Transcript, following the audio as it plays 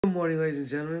Good morning, ladies and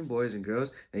gentlemen, boys and girls.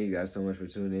 Thank you guys so much for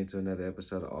tuning in to another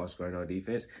episode of All Square No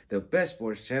Defense, the best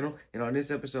sports channel. And on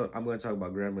this episode, I'm going to talk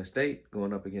about Grambling State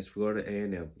going up against Florida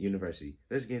A&M University.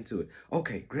 Let's get into it.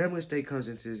 Okay, Grambling State comes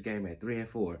into this game at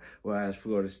 3-4, whereas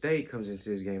Florida State comes into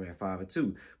this game at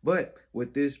 5-2. But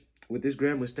with this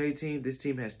Grambling State team, this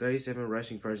team has 37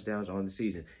 rushing first downs on the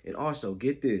season. And also,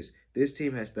 get this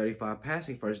team has 35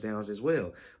 passing first downs as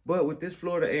well. But with this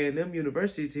Florida A&M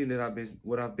University team that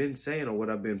what I've been saying or what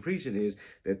I've been preaching is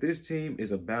that this team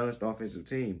is a balanced offensive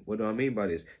team. What do I mean by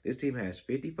this? This team has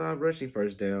 55 rushing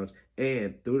first downs,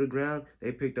 and through the ground,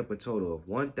 they picked up a total of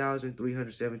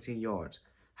 1,317 yards.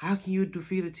 How can you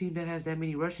defeat a team that has that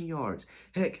many rushing yards?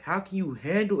 Heck, how can you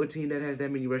handle a team that has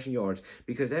that many rushing yards?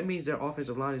 Because that means their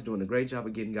offensive line is doing a great job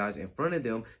of getting guys in front of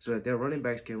them so that their running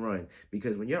backs can run.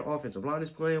 Because when your offensive line is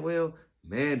playing well,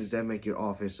 man, does that make your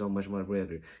offense so much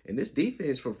better. And this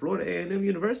defense for Florida A&M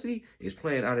University is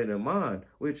playing out of their mind,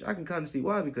 which I can kind of see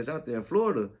why, because out there in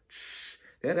Florida,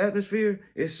 that atmosphere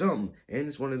is something. And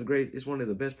it's one of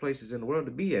the best places in the world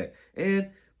to be at.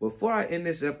 And before I end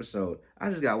this episode, I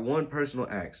just got one personal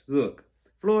ask. Look,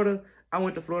 Florida, I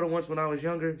went to Florida once when I was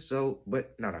younger,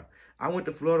 I went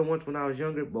to Florida once when I was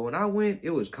younger, but when I went, it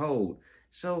was cold.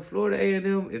 So Florida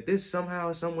A&M, if this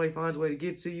somehow, some way finds a way to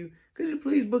get to you, could you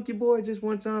please book your boy just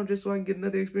one time just so I can get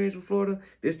another experience with Florida?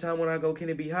 This time when I go, can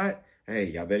it be hot? Hey,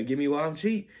 y'all better give me while I'm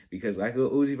cheap, because like Lil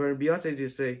Uzi Vert and Beyonce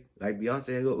just say, like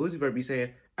Beyonce and Lil Uzi Vert be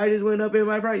saying, I just went up in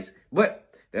my price. But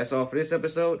that's all for this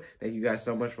episode. Thank you guys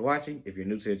so much for watching. If you're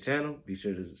new to the channel, be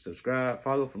sure to subscribe,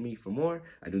 follow for me for more.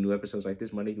 I do new episodes like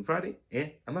this Monday through Friday,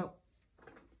 and I'm out.